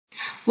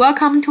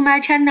Welcome to my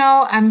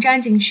channel. I'm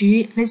Zhang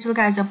Xu. Let's look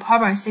at the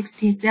problem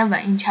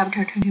 67 in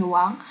chapter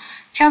 21.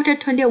 Chapter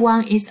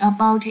 21 is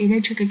about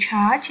electric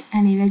charge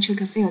and electric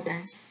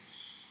fields.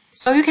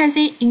 So you can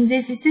see in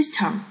this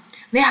system,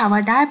 we have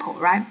a dipole,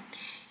 right?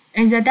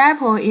 And the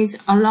dipole is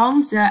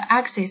along the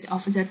axis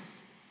of the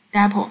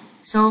dipole.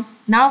 So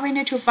now we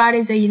need to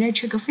find the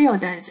electric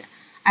fields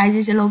at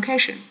this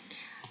location,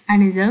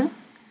 and then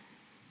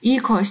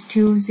equals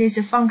to this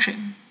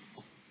function.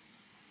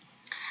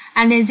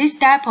 And this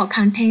dipole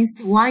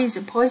contains one is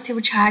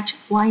positive charge,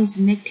 one is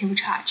negative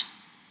charge.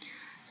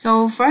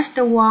 So first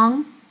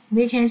one,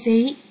 we can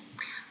see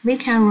we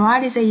can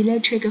write the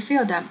electric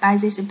field by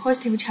this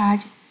positive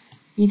charge.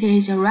 It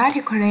is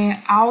radically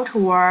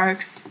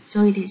outward,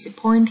 so it is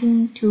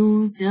pointing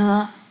to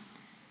the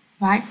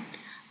right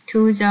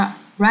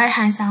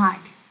hand side.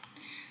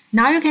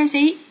 Now you can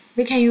see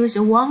we can use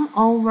 1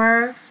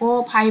 over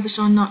 4 pi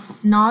epsilon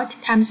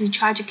naught times the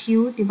charge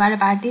q divided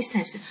by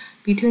distance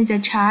between the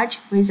charge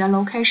with the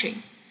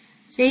location.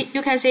 See,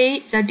 you can see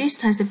the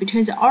distance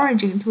between the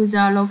origin to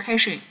the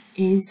location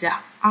is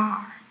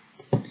r.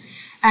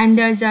 And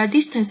the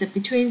distance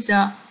between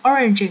the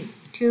origin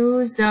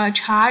to the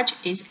charge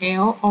is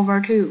L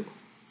over 2.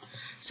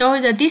 So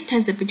the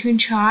distance between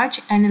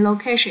charge and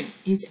location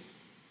is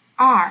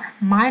r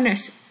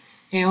minus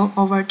L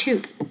over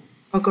 2.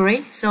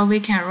 Agree? So we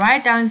can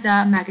write down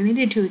the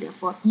magnitude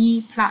for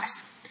E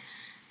plus.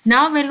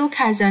 Now we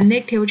look at the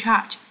negative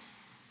charge.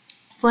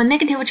 For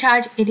negative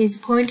charge, it is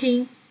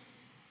pointing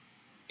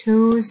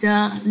to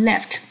the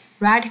left,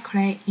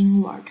 radically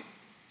inward,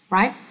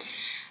 right?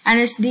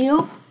 And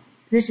still,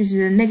 this is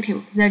the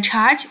negative. The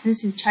charge,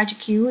 this is charge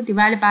q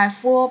divided by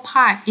 4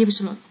 pi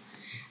epsilon.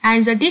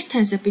 And the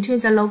distance between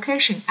the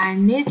location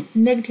and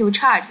negative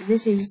charge,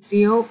 this is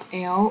still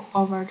L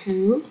over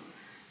 2.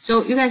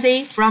 So you can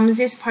see from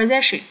this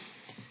position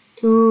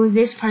to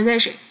this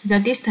position, the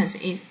distance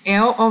is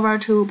L over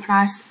 2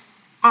 plus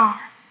R.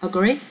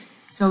 Agree?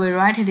 So we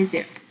write it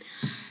there.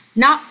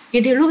 Now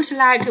it looks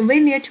like we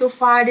need to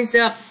find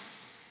the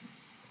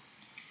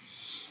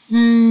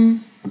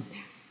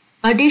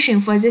addition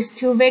for these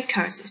two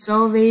vectors.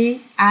 So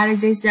we add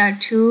these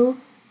two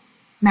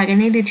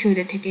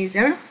magnitude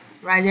together.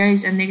 Right, there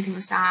is a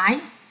negative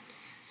sign.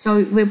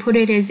 So we put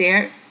it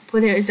there.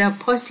 Put it as a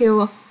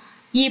positive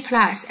E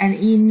plus and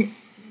E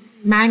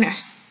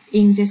minus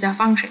in this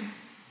function.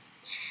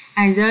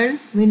 And then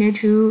we need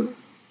to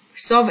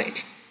solve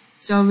it.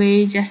 So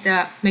we just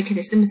make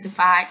it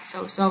simplify.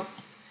 So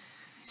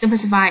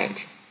simplify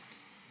it.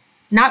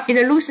 Now it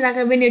looks like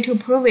we need to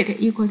prove it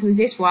equal to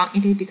this one.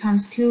 It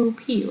becomes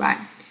 2p, right?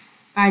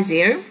 By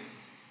there,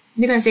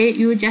 you can see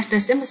you just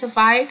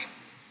simplify it.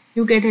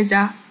 You get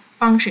the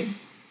function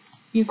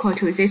equal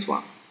to this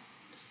one.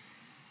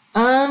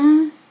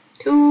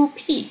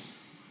 2p.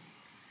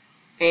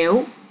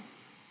 L.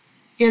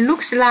 It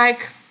looks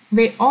like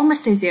we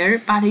almost there,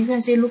 but you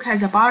can see, look at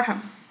the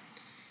bottom.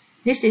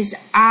 This is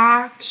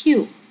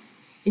RQ.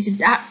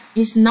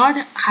 It's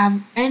not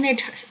have any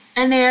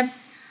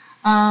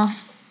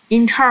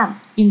in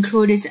term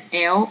includes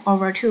L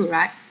over 2,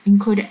 right?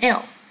 Include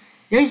L.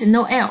 There is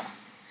no L.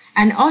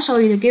 And also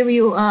it give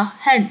you a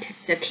hint,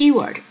 the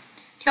keyword.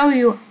 Tell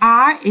you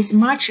R is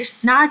much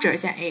larger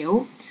than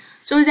L.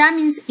 So that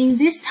means in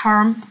this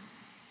term,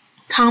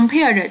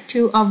 compared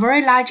to a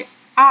very large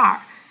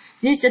R,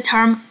 this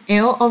term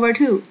L over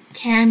 2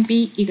 can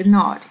be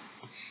ignored.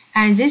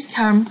 And this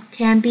term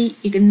can be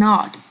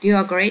ignored. Do you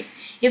agree?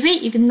 If we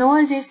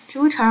ignore these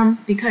two terms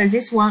because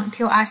this one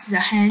tells us the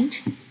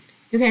hint,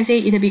 you can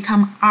see it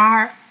become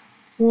R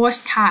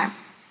fourth time.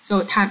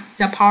 So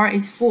the power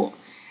is 4.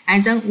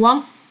 And then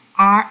 1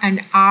 R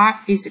and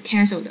R is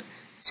cancelled.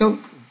 So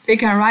we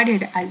can write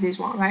it as this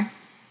one, right?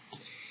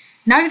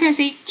 Now you can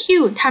see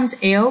Q times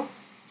L,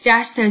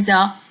 just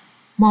the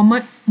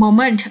moment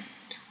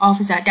of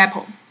the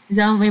dipole.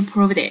 Then we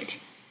proved it.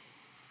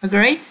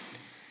 Agree?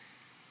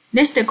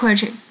 Next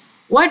question.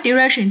 What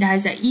direction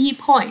does the E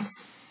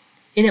points?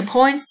 It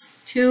points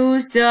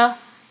to the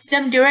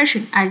same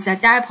direction as the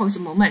dipole's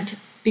moment.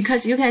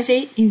 Because you can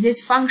see in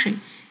this function,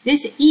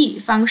 this E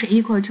function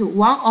equal to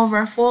 1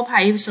 over 4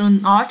 pi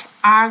epsilon naught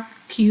R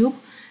cubed.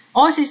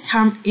 All this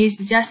term is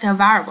just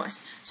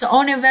variables. So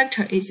only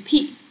vector is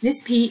P.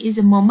 This P is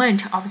the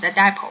moment of the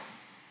dipole.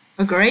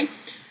 Agree?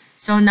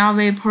 So now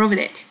we proved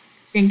it.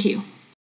 Thank you.